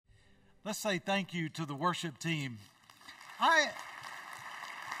Let's say thank you to the worship team. I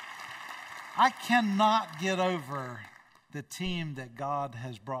cannot get over the team that God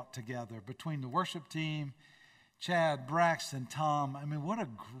has brought together between the worship team, Chad, Braxton, Tom. I mean, what a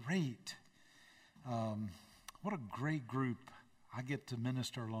great group I get to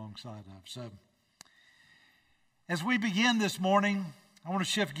minister alongside of. So, as we begin this morning, I want to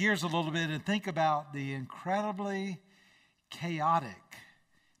shift gears a little bit and think about the incredibly chaotic,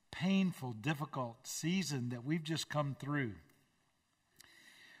 painful, difficult season that we've just come through.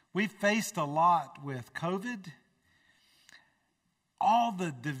 We've faced a lot with COVID, all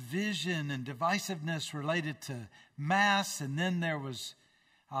the division and divisiveness related to masks, and then there was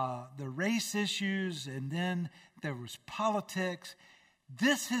the race issues, and then there was politics.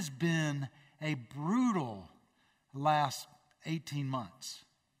 This has been a brutal last 18 months.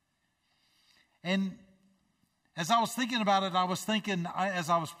 And as I was thinking about it, as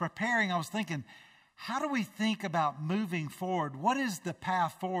I was preparing, I was thinking, how do we think about moving forward? What is the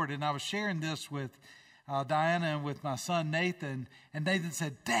path forward? And I was sharing this with Diana and with my son Nathan, and Nathan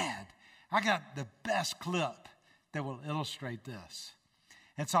said, "Dad, I got the best clip that will illustrate this."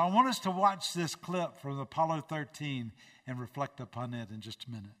 And so I want us to watch this clip from Apollo 13 and reflect upon it in just a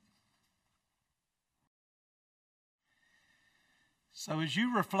minute. So as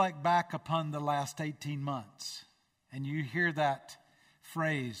you reflect back upon the last 18 months and you hear that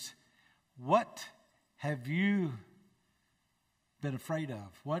phrase, what have you been afraid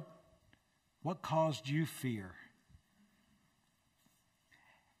of? What caused you fear?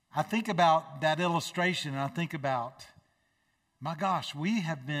 I think about that illustration, and I think about, my gosh, we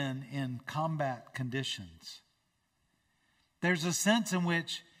have been in combat conditions. There's a sense in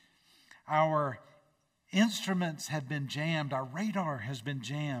which our instruments have been jammed. Our radar has been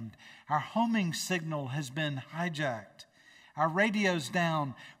jammed. Our homing signal has been hijacked. Our radio's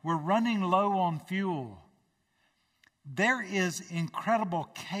down. We're running low on fuel. There is incredible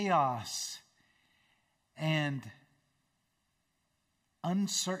chaos and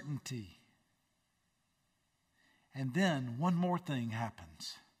uncertainty. And then one more thing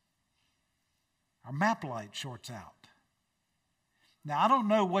happens. Our map light shorts out. Now, I don't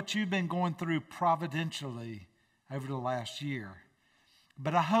know what you've been going through providentially over the last year,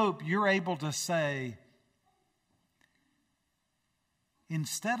 but I hope you're able to say,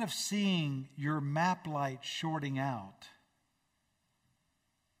 instead of seeing your map light shorting out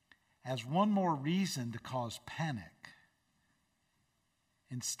as one more reason to cause panic,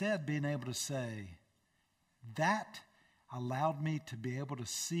 instead being able to say, that allowed me to be able to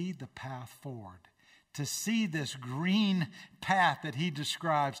see the path forward, to see this green path that he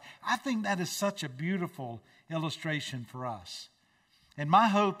describes. I think that is such a beautiful illustration for us. And my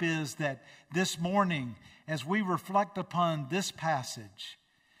hope is that this morning, as we reflect upon this passage,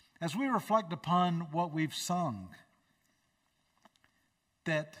 as we reflect upon what we've sung,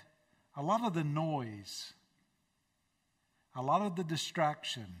 that a lot of the noise, a lot of the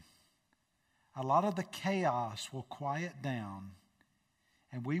distraction, a lot of the chaos will quiet down,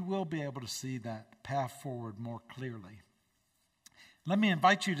 and we will be able to see that path forward more clearly. Let me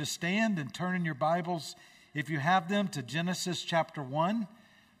invite you to stand and turn in your Bibles, if you have them, to Genesis chapter 1,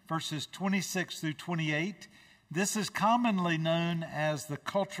 verses 26 through 28. This is commonly known as the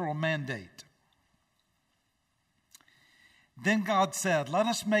cultural mandate. Then God said, "Let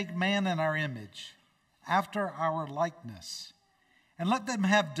us make man in our image, after our likeness, and let them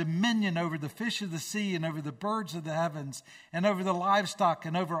have dominion over the fish of the sea, and over the birds of the heavens, and over the livestock,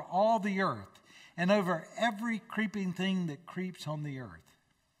 and over all the earth, and over every creeping thing that creeps on the earth."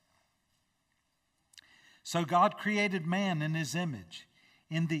 So God created man in his image.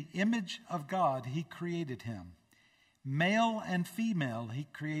 In the image of God he created him. Male and female he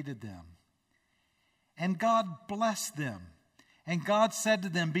created them. And God blessed them. And God said to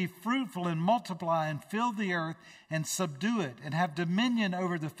them, "Be fruitful and multiply and fill the earth and subdue it, and have dominion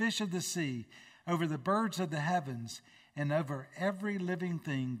over the fish of the sea, over the birds of the heavens, and over every living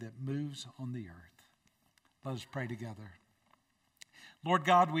thing that moves on the earth." Let us pray together. Lord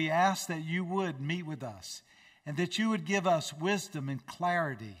God, we ask that you would meet with us and that you would give us wisdom and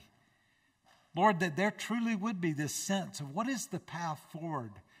clarity. Lord, that there truly would be this sense of what is the path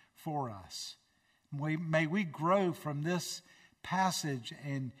forward for us. May we grow from this passage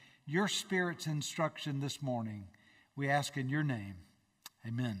and your Spirit's instruction this morning. We ask in your name.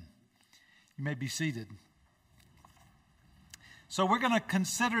 Amen. You may be seated. So we're going to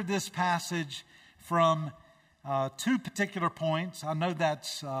consider this passage from two particular points. I know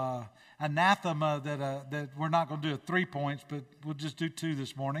that's anathema that we're not going to do it 3 points, but we'll just do 2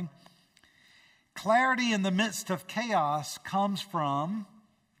 this morning. Clarity in the midst of chaos comes from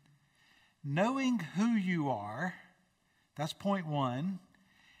knowing who you are, that's point one,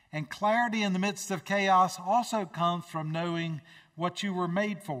 and clarity in the midst of chaos also comes from knowing what you were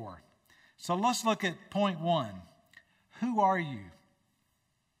made for. So let's look at point one. Who are you?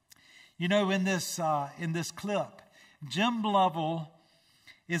 You know, in this clip, Jim Lovell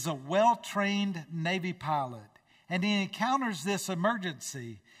is a well-trained Navy pilot, and he encounters this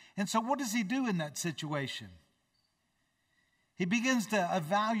emergency. And so what does he do in that situation? He begins to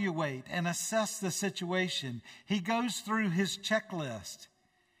evaluate and assess the situation. He goes through his checklist.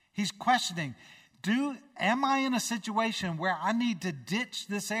 He's questioning, am I in a situation where I need to ditch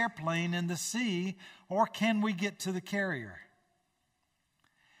this airplane in the sea, or can we get to the carrier?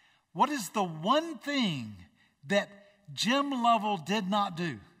 What is the one thing that Jim Lovell did not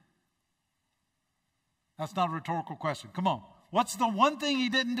do? That's not a rhetorical question. Come on. What's the one thing he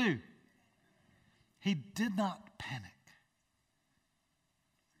didn't do? He did not panic.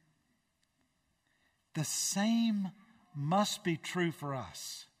 The same must be true for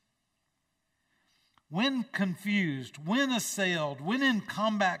us. When confused, when assailed, when in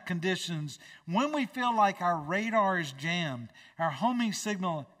combat conditions, when we feel like our radar is jammed, our homing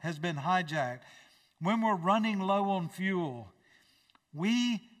signal has been hijacked, when we're running low on fuel,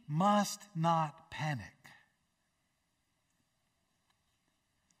 we must not panic.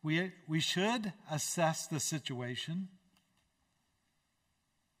 We should assess the situation.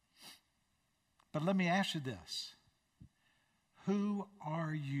 But let me ask you this. Who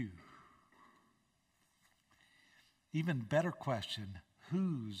are you? Even better question,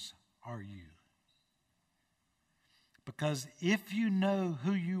 whose are you? Because if you know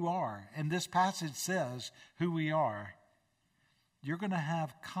who you are, and this passage says who we are, you're going to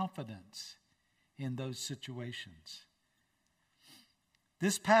have confidence in those situations.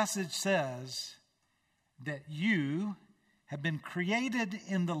 This passage says that you have been created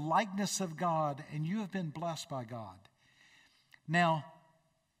in the likeness of God, and you have been blessed by God. Now,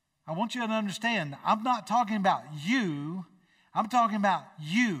 I want you to understand, I'm not talking about you. I'm talking about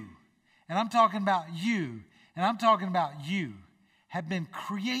you. And I'm talking about you. And I'm talking about you have been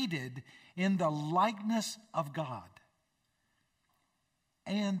created in the likeness of God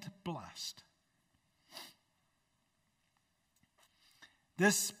and blessed.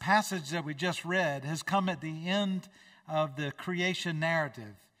 This passage that we just read has come at the end of the creation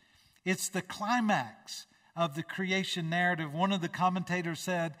narrative. It's the climax of the creation narrative. One of the commentators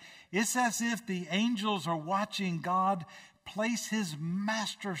said, it's as if the angels are watching God place his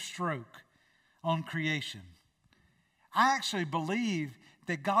master stroke on creation. I actually believe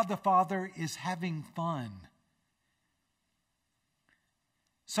that God the Father is having fun.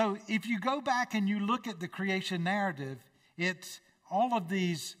 So if you go back and you look at the creation narrative, it's all of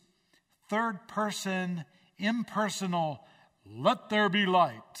these third-person, impersonal, let there be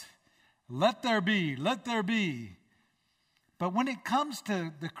light, let there be, let there be. But when it comes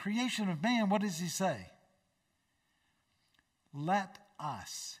to the creation of man, what does he say? Let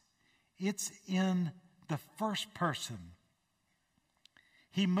us. It's in the first person.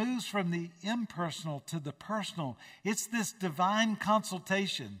 He moves from the impersonal to the personal. It's this divine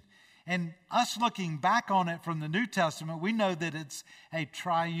consultation. And us looking back on it from the New Testament, we know that it's a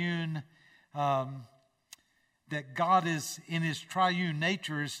triune, that God is in his triune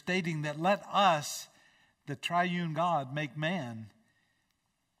nature is stating that let us, the triune God, make man.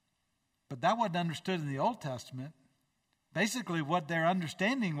 But that wasn't understood in the Old Testament. Basically, what their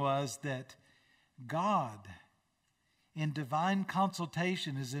understanding was that God, in divine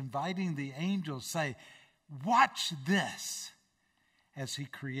consultation, is inviting the angels, say, watch this as he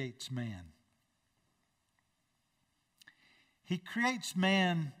creates man. He creates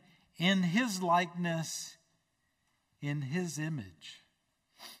man in his likeness, in his image.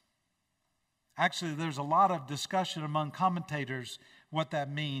 Actually, there's a lot of discussion among commentators what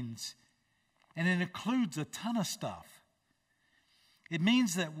that means. And it includes a ton of stuff. It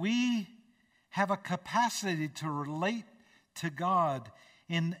means that we have a capacity to relate to God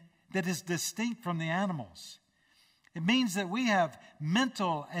that is distinct from the animals. It means that we have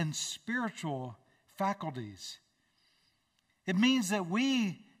mental and spiritual faculties. It means that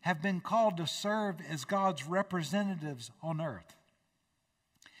we have been called to serve as God's representatives on earth.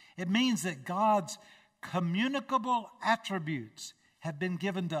 It means that God's communicable attributes have been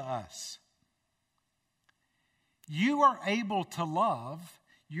given to us. You are able to love,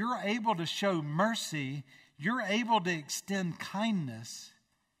 you're able to show mercy, you're able to extend kindness,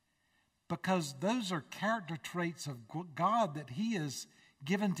 because those are character traits of God that he has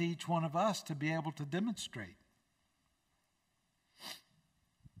given to each one of us to be able to demonstrate.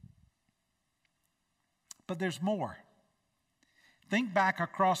 But there's more. Think back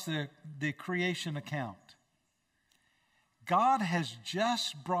across the creation account. God has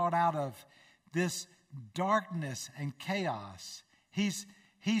just brought out of this darkness and chaos. He's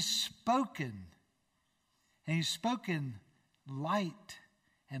spoken, and He's spoken light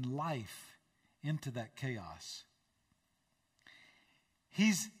and life into that chaos.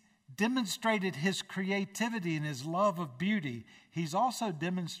 He's demonstrated His creativity and His love of beauty. He's also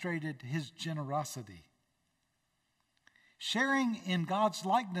demonstrated His generosity. Sharing in God's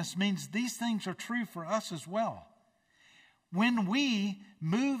likeness means these things are true for us as well. When we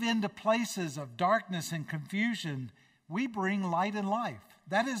move into places of darkness and confusion, we bring light and life.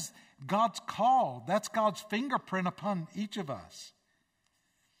 That is God's call. That's God's fingerprint upon each of us.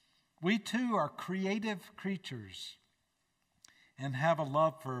 We too are creative creatures and have a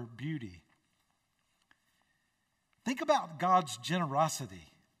love for beauty. Think about God's generosity.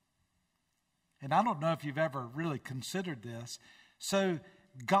 And I don't know if you've ever really considered this. So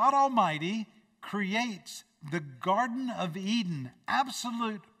God Almighty creates the Garden of Eden,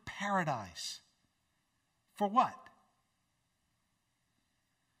 absolute paradise. For what?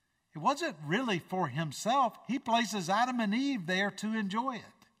 It wasn't really for Himself. He places Adam and Eve there to enjoy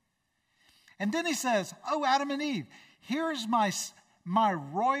it. And then He says, oh, Adam and Eve, here's my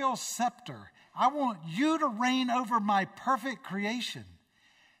royal scepter. I want you to reign over my perfect creation.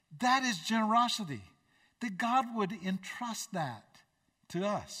 That is generosity, that God would entrust that to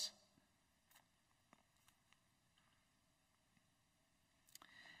us.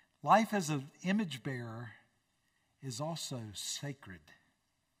 Life as an image bearer is also sacred.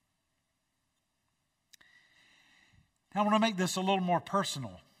 Now I want to make this a little more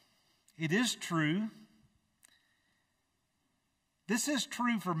personal. It is true. This is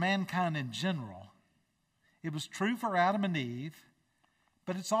true for mankind in general. It was true for Adam and Eve,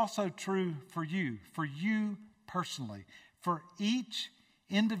 but it's also true for you personally, for each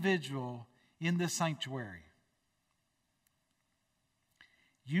individual in this sanctuary.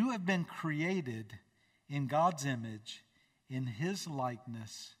 You have been created in God's image, in His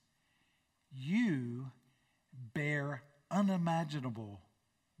likeness. You bear unimaginable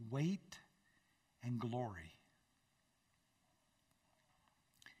weight and glory.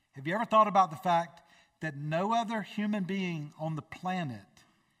 Have you ever thought about the fact that no other human being on the planet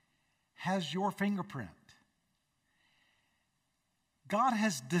has your fingerprint? God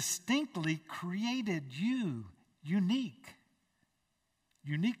has distinctly created you uniquely.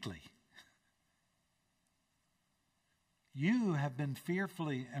 You have been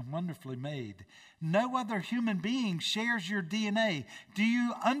fearfully and wonderfully made. No other human being shares your DNA. Do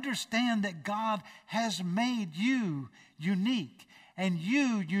you understand that God has made you unique, and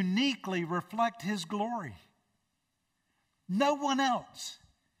you uniquely reflect His glory? No one else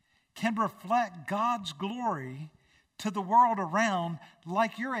can reflect God's glory to the world around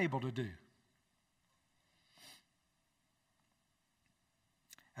like you're able to do.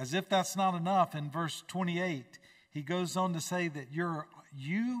 As if that's not enough, in verse 28, he goes on to say that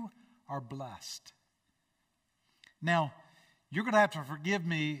you are blessed. Now, you're going to have to forgive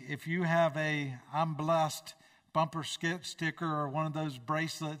me if you have a I'm blessed bumper sticker or one of those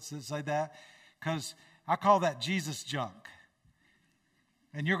bracelets that say that, because I call that Jesus junk.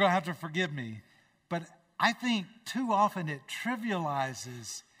 And you're going to have to forgive me. But I think too often it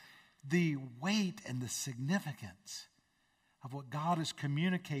trivializes the weight and the significance of what God has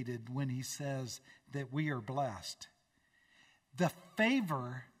communicated when He says that we are blessed. The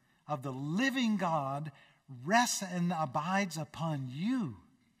favor of the living God rests and abides upon you.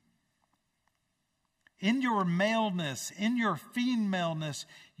 In your maleness, in your femaleness,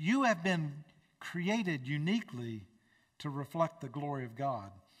 you have been created uniquely to reflect the glory of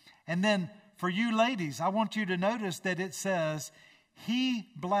God. And then for you ladies, I want you to notice that it says, He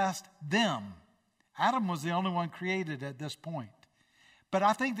blessed them. Adam was the only one created at this point. But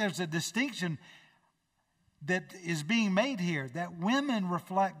I think there's a distinction that is being made here, that women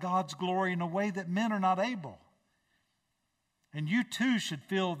reflect God's glory in a way that men are not able. And you too should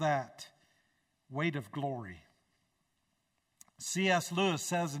feel that weight of glory. C.S. Lewis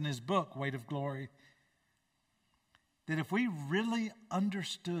says in his book, Weight of Glory, that if we really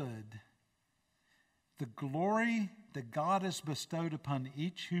understood the glory that God has bestowed upon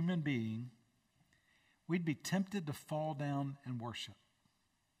each human being, we'd be tempted to fall down and worship.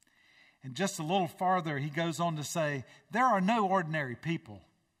 And just a little farther, he goes on to say, there are no ordinary people.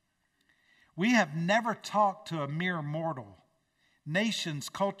 We have never talked to a mere mortal. Nations,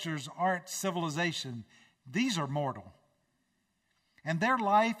 cultures, arts, civilization, these are mortal. And their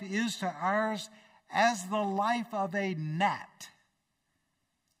life is to ours as the life of a gnat.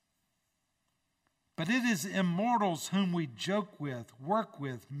 But it is immortals whom we joke with, work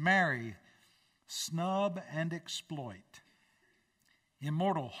with, marry, snub, and exploit.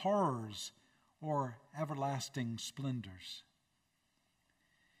 Immortal horrors or everlasting splendors.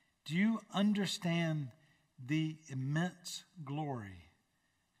 Do you understand the immense glory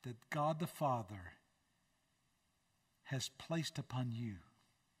that God the Father has placed upon you?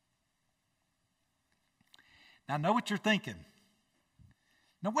 Now, I know what you're thinking.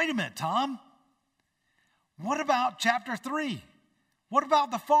 Now, wait a minute, Tom. What about chapter 3? What about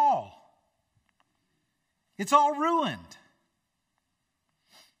the fall? It's all ruined.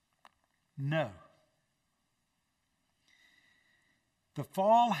 No. The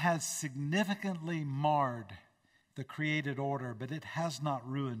fall has significantly marred the created order, but it has not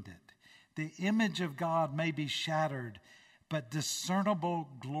ruined it. The image of God may be shattered, but discernible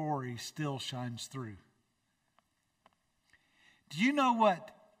glory still shines through. Do you know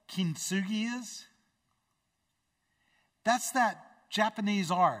what kintsugi is? That's that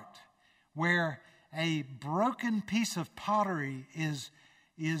Japanese art where a broken piece of pottery is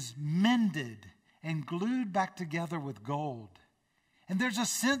mended and glued back together with gold. And there's a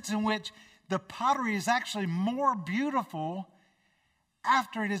sense in which the pottery is actually more beautiful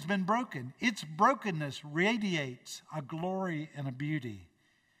after it has been broken. Its brokenness radiates a glory and a beauty.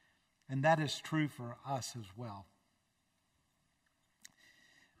 And that is true for us as well.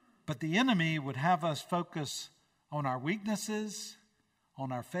 But the enemy would have us focus on our weaknesses,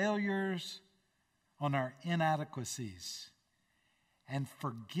 on our failures, on our inadequacies, and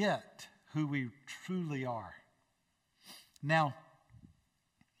forget who we truly are. Now,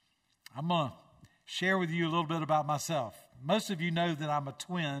 I'm going to share with you a little bit about myself. Most of you know that I'm a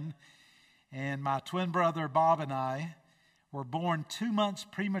twin, and my twin brother Bob and I were born 2 months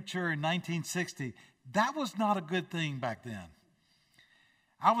premature in 1960. That was not a good thing back then.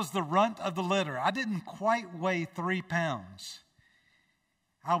 I was the runt of the litter. I didn't quite weigh 3 pounds.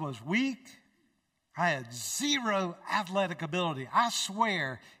 I was weak. I had zero athletic ability. I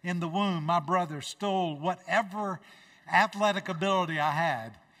swear in the womb my brother stole whatever athletic ability I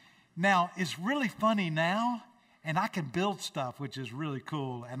had. Now, it's really funny now, and I can build stuff, which is really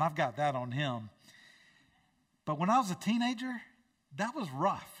cool, and I've got that on him. But when I was a teenager, that was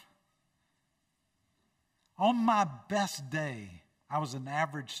rough. On my best day, I was an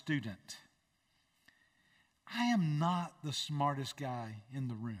average student. I am not the smartest guy in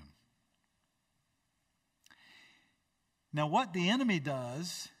the room. Now, what the enemy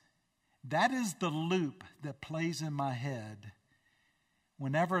does, that is the loop that plays in my head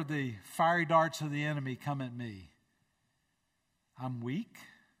whenever the fiery darts of the enemy come at me. I'm weak.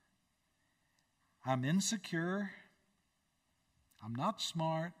 I'm insecure. I'm not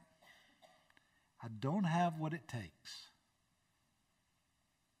smart. I don't have what it takes.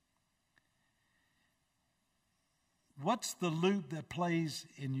 What's the loop that plays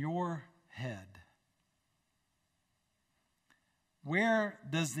in your head? Where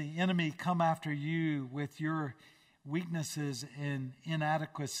does the enemy come after you with your weaknesses and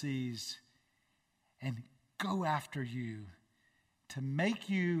inadequacies and go after you to make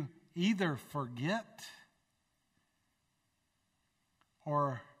you either forget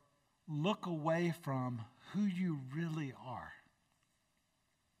or look away from who you really are?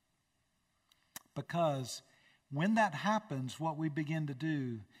 Because when that happens, what we begin to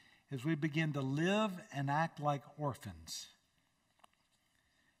do is we begin to live and act like orphans.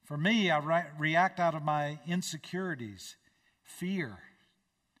 For me, I react out of my insecurities, fear,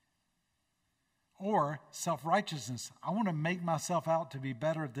 or self-righteousness. I want to make myself out to be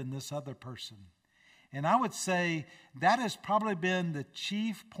better than this other person. And I would say that has probably been the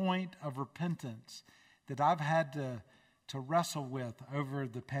chief point of repentance that I've had to wrestle with over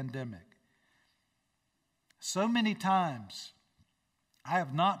the pandemic. So many times, I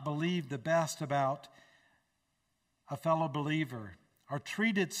have not believed the best about a fellow believer or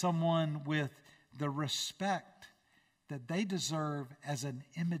treated someone with the respect that they deserve as an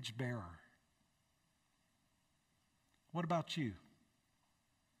image bearer. What about you?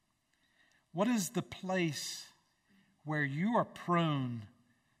 What is the place where you are prone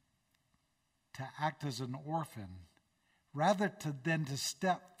to act as an orphan rather than to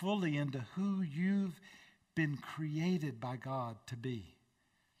step fully into who you've been created by God to be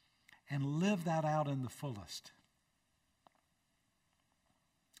and live that out in the fullest?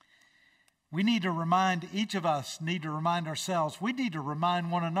 We need to remind, each of us need to remind ourselves, we need to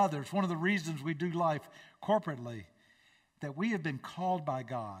remind one another. It's one of the reasons we do life corporately, that we have been called by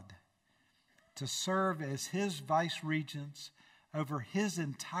God to serve as His vice-regents over His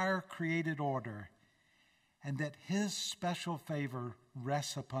entire created order, and that His special favor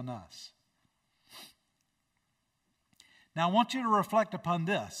rests upon us. Now, I want you to reflect upon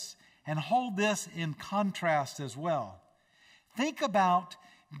this and hold this in contrast as well. Think about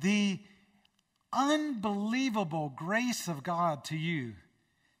the unbelievable grace of God to you,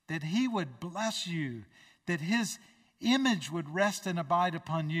 that He would bless you, that His image would rest and abide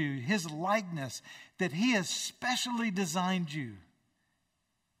upon you, His likeness, that He has specially designed you,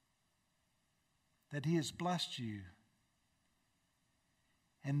 that He has blessed you,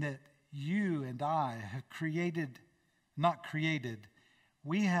 and that you and I have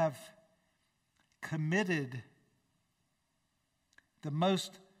we have committed the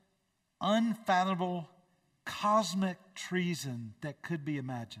most unfathomable cosmic treason that could be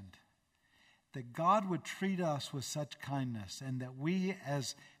imagined. That God would treat us with such kindness, and that we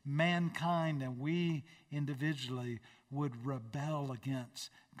as mankind and we individually would rebel against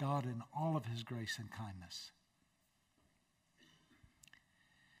God in all of His grace and kindness.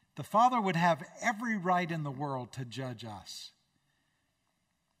 The Father would have every right in the world to judge us.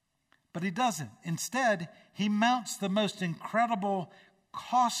 But He doesn't. Instead, He mounts the most incredible,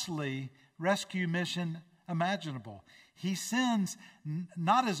 costly rescue mission imaginable. He sends,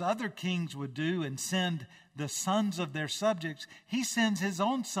 not as other kings would do and send the sons of their subjects, He sends His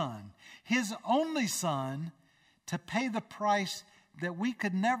own Son, His only Son, to pay the price that we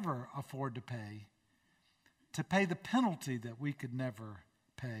could never afford to pay the penalty that we could never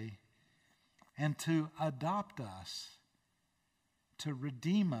pay, and to adopt us, to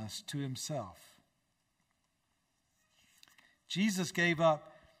redeem us to Himself. Jesus gave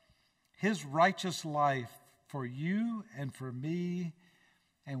up His righteous life for you and for me,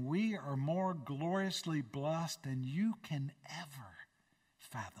 and we are more gloriously blessed than you can ever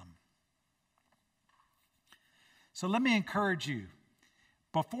fathom. So let me encourage you,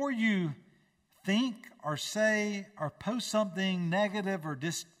 before you think or say or post something negative or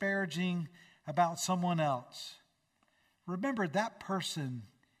disparaging about someone else, remember that person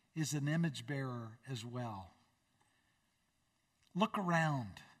is an image bearer as well. Look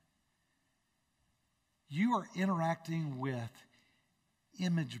around. You are interacting with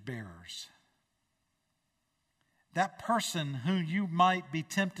image bearers. That person whom you might be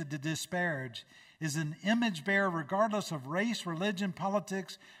tempted to disparage is an image bearer regardless of race, religion,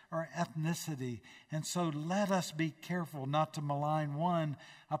 politics, or ethnicity. And so let us be careful not to malign one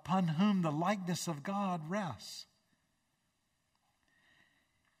upon whom the likeness of God rests.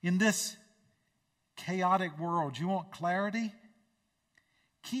 In this chaotic world, you want clarity?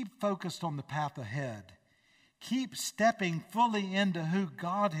 Keep focused on the path ahead. Keep stepping fully into who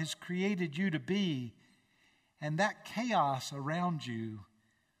God has created you to be, and that chaos around you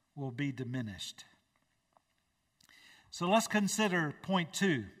will be diminished. So let's consider point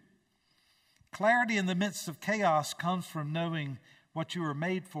 2. Clarity in the midst of chaos comes from knowing what you were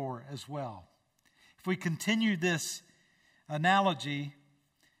made for as well. If we continue this analogy,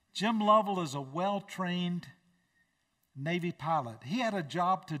 Jim Lovell is a well-trained Navy pilot. He had a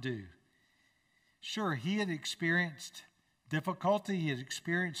job to do. Sure, he had experienced difficulty, he had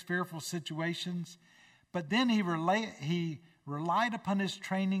experienced fearful situations, but then he relied upon his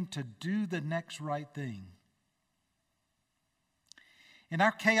training to do the next right thing. In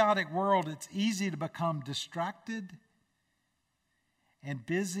our chaotic world, it's easy to become distracted and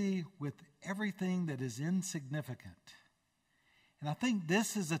busy with everything that is insignificant. And I think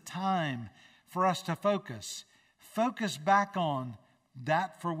this is a time for us to focus back on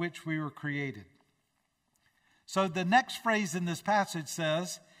that for which we were created. So the next phrase in this passage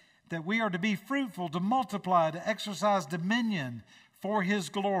says that we are to be fruitful, to multiply, to exercise dominion for His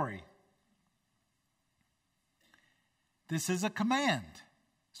glory. This is a command.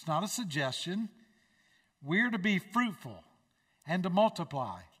 It's not a suggestion. We're to be fruitful and to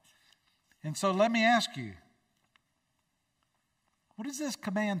multiply. And so let me ask you, what is this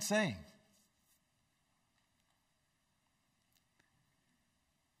command saying?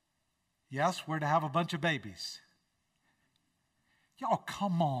 Yes, we're to have a bunch of babies. Y'all,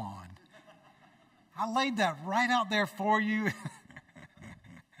 come on. I laid that right out there for you.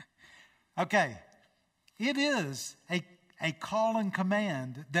 Okay, it is a call and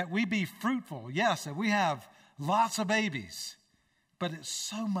command that we be fruitful. Yes, that we have lots of babies, but it's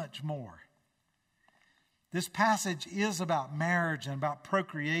so much more. This passage is about marriage and about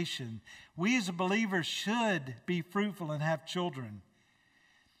procreation. We as believers should be fruitful and have children.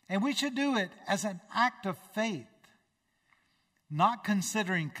 And we should do it as an act of faith, not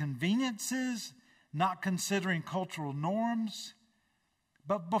considering conveniences, not considering cultural norms,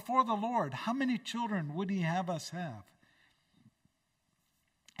 but before the Lord. How many children would He have us have?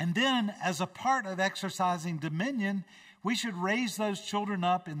 And then, as a part of exercising dominion, we should raise those children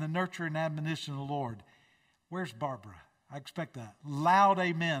up in the nurture and admonition of the Lord. Where's Barbara? I expect a loud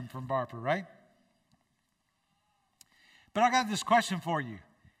amen from Barbara, right? But I got this question for you.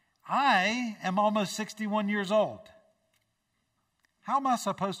 I am almost 61 years old. How am I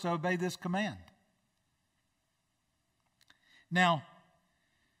supposed to obey this command? Now,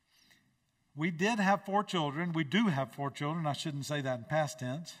 we did have 4 children. We do have 4 children. I shouldn't say that in past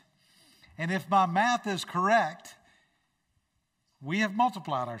tense. And if my math is correct, we have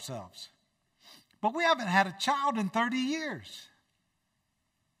multiplied ourselves. But we haven't had a child in 30 years.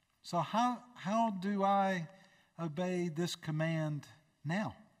 So how do I obey this command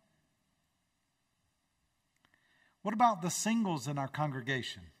now? What about the singles in our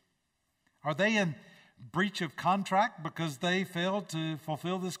congregation? Are they in breach of contract because they failed to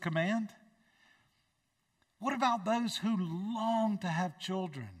fulfill this command? What about those who long to have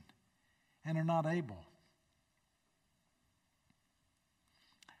children and are not able?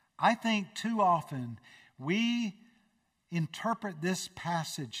 I think too often we interpret this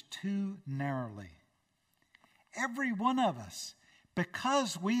passage too narrowly. Every one of us,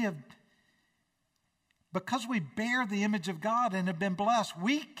 because we bear the image of God and have been blessed,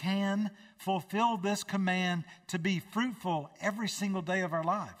 we can fulfill this command to be fruitful every single day of our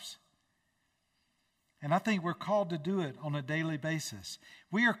lives. And I think we're called to do it on a daily basis.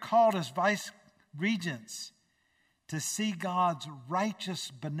 We are called as vice regents to see God's righteous,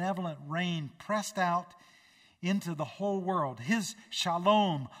 benevolent reign pressed out into the whole world. His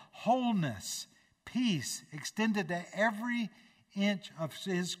shalom, wholeness, peace extended to every inch of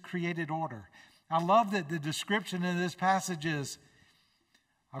His created order. I love that the description in this passage is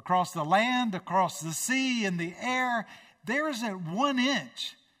across the land, across the sea, in the air. There isn't 1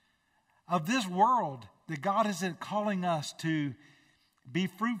 inch of this world that God isn't calling us to be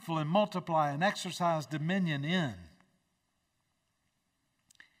fruitful and multiply and exercise dominion in.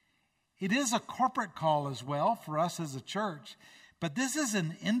 It is a corporate call as well for us as a church, but this is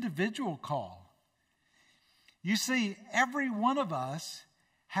an individual call. You see, every one of us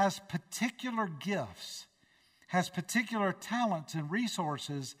has particular gifts, has particular talents and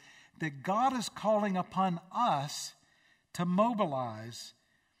resources that God is calling upon us to mobilize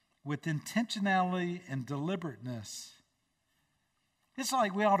with intentionality and deliberateness. It's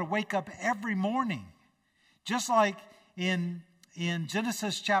like we ought to wake up every morning, just like in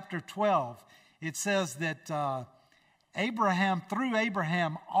Genesis chapter 12, it says that through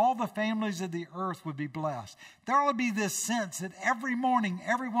Abraham, all the families of the earth would be blessed. There ought to be this sense that every morning,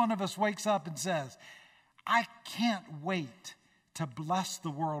 every one of us wakes up and says, I can't wait to bless the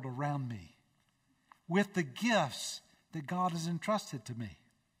world around me with the gifts that God has entrusted to me.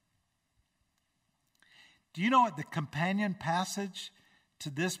 Do you know what the companion passage to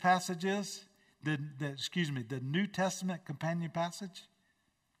this passage is? The New Testament companion passage?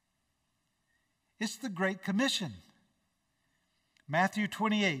 It's the Great Commission. Matthew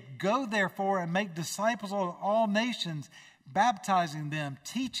 28, go therefore and make disciples of all nations, baptizing them,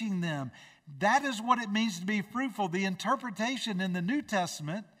 teaching them. That is what it means to be fruitful. The interpretation in the New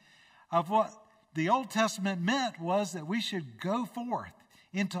Testament of what the Old Testament meant was that we should go forth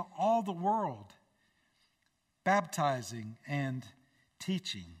into all the world, baptizing and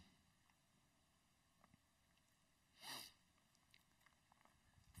teaching.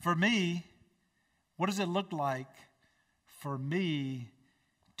 For me, what does it look like for me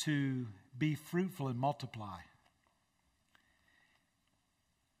to be fruitful and multiply?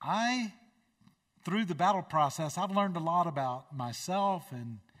 Through the battle process, I've learned a lot about myself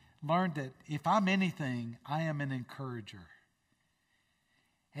and learned that if I'm anything, I am an encourager.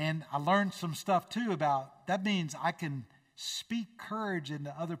 And I learned some stuff too about, that means I can speak courage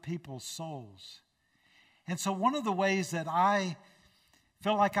into other people's souls. And so one of the ways that I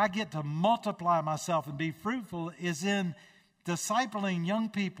feel like I get to multiply myself and be fruitful is in discipling young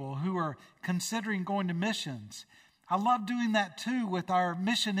people who are considering going to missions. I love doing that too with our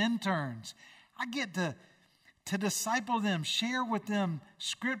mission interns. I get to disciple them, share with them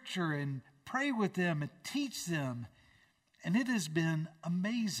scripture and pray with them and teach them. And it has been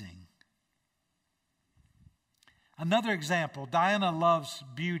amazing. Another example, Diana loves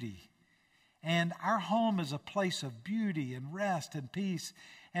beauty. And our home is a place of beauty and rest and peace.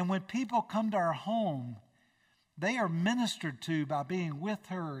 And when people come to our home, they are ministered to by being with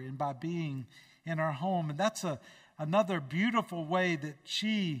her and by being in our home. And that's another beautiful way that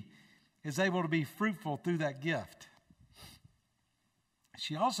she is able to be fruitful through that gift.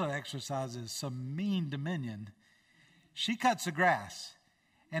 She also exercises some mean dominion. She cuts the grass.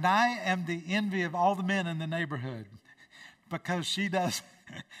 And I am the envy of all the men in the neighborhood because she does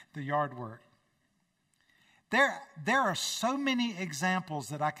the yard work. There are so many examples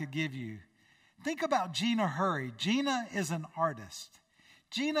that I could give you Think about Gina Hurry. Gina is an artist.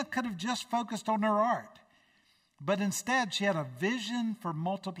 Gina could have just focused on her art, but instead she had a vision for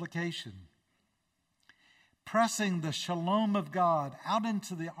multiplication, pressing the shalom of God out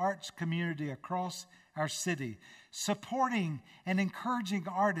into the arts community across our city, supporting and encouraging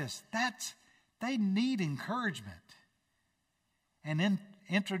artists. They need encouragement, and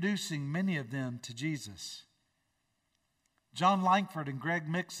introducing many of them to Jesus. John Langford and Greg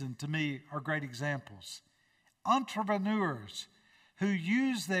Mixon, to me, are great examples. Entrepreneurs who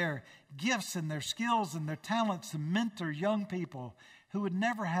use their gifts and their skills and their talents to mentor young people who would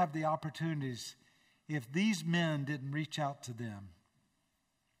never have the opportunities if these men didn't reach out to them.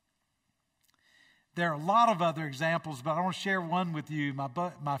 There are a lot of other examples, but I want to share one with you,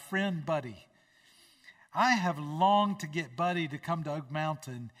 my friend Buddy. I have longed to get Buddy to come to Oak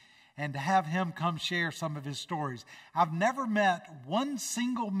Mountain and to have him come share some of his stories. I've never met one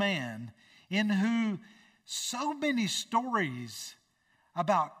single man in who so many stories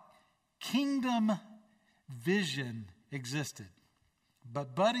about kingdom vision existed.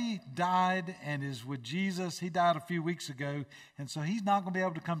 But Buddy died and is with Jesus. He died a few weeks ago, and so he's not going to be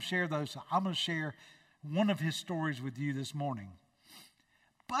able to come share those. So I'm going to share one of his stories with you this morning.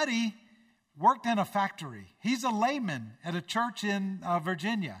 Buddy worked in a factory. He's a layman at a church in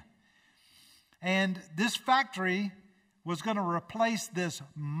Virginia. And this factory was going to replace this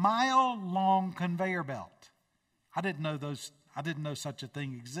mile-long conveyor belt. I didn't know such a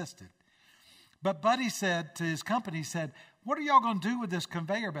thing existed. But Buddy said to his company, he said, "What are y'all going to do with this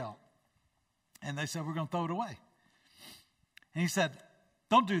conveyor belt?" And they said, "We're going to throw it away." And he said,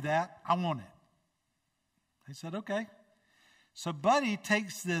 "Don't do that. I want it." They said, "Okay." So Buddy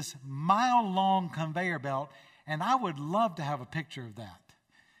takes this mile-long conveyor belt, and I would love to have a picture of that,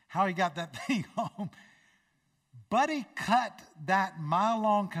 how he got that thing home. Buddy cut that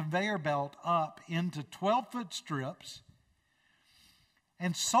mile-long conveyor belt up into 12-foot strips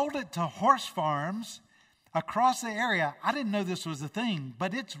and sold it to horse farms across the area. I didn't know this was a thing,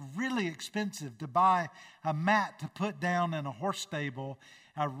 but it's really expensive to buy a mat to put down in a horse stable,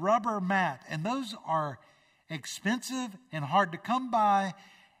 a rubber mat. And those are expensive and hard to come by.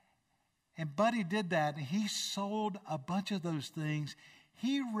 And Buddy did that, and he sold a bunch of those things.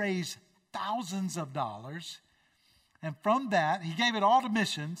 He raised thousands of dollars. And from that, he gave it all to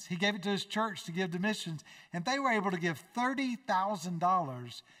missions. He gave it to his church to give to missions. And they were able to give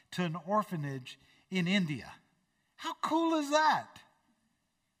 $30,000 to an orphanage in India. How cool is that?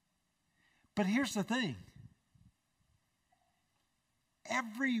 But here's the thing.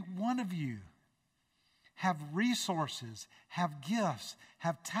 Every one of you have resources, have gifts,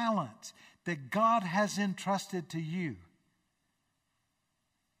 have talents that God has entrusted to you.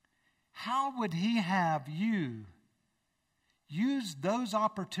 How would He have you use those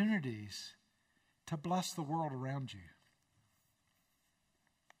opportunities to bless the world around you?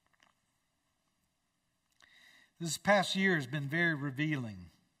 This past year has been very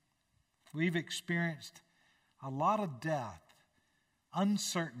revealing. We've experienced a lot of death,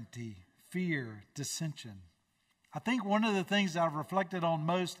 uncertainty, fear, dissension. I think one of the things I've reflected on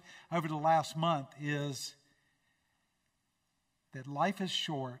most over the last month is that life is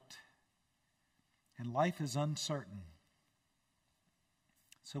short and life is uncertain.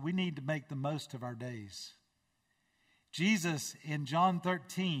 So we need to make the most of our days. Jesus, in John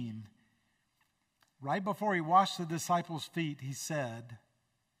 13, right before He washed the disciples' feet, He said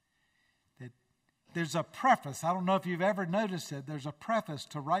that there's a preface. I don't know if you've ever noticed it. There's a preface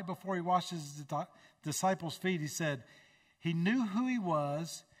to right before He washed His disciples' feet. He said, He knew who He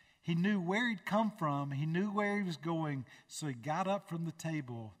was. He knew where He'd come from. He knew where He was going. So He got up from the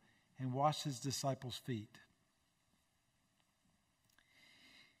table and washed His disciples' feet.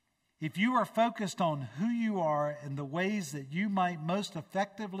 If you are focused on who you are and the ways that you might most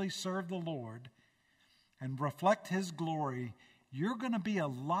effectively serve the Lord and reflect His glory, you're going to be a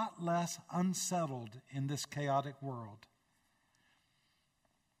lot less unsettled in this chaotic world.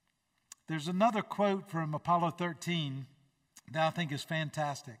 There's another quote from Apollo 13 that I think is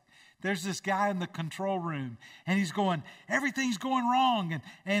fantastic. There's this guy in the control room, and he's going, everything's going wrong,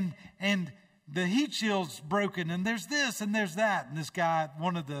 and the heat shield's broken, and there's this and there's that. And this guy,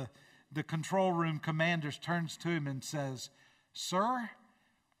 one of the control room commanders, turns to him and says, "Sir,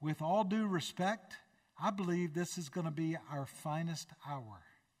 with all due respect, I believe this is going to be our finest hour."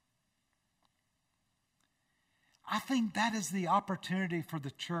 I think that is the opportunity for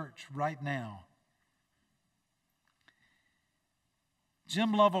the church right now.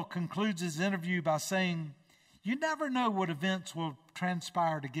 Jim Lovell concludes his interview by saying, "You never know what events will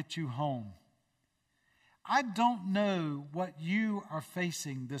transpire to get you home. I don't know what you are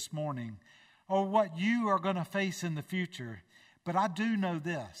facing this morning or what you are going to face in the future. But I do know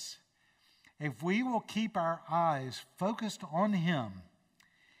this. If we will keep our eyes focused on Him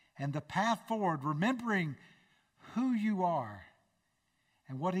and the path forward, remembering who you are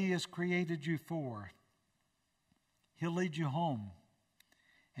and what He has created you for, He'll lead you home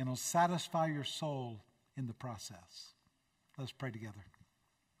and He'll satisfy your soul in the process. Let's pray together.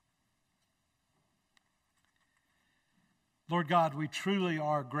 Lord God, we truly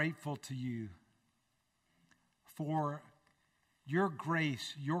are grateful to you for your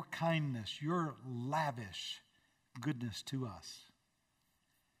grace, your kindness, your lavish goodness to us.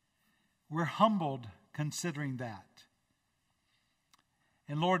 We're humbled considering that.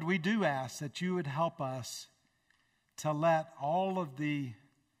 And Lord, we do ask that you would help us to let all of the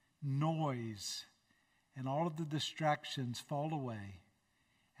noise and all of the distractions fall away,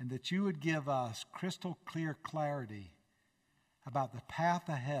 and that you would give us crystal clear clarity about the path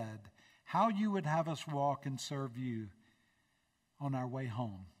ahead, how you would have us walk and serve you on our way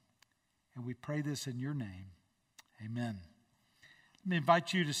home. And we pray this in your name. Amen. Let me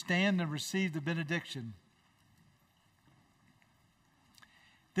invite you to stand and receive the benediction.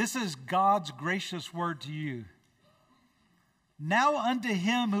 This is God's gracious word to you. Now unto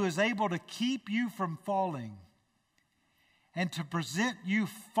Him who is able to keep you from falling and to present you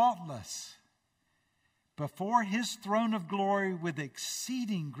faultless before His throne of glory with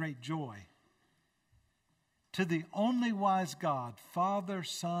exceeding great joy. To the only wise God, Father,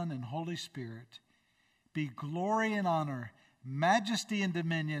 Son, and Holy Spirit, be glory and honor, majesty and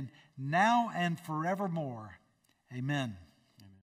dominion, now and forevermore. Amen.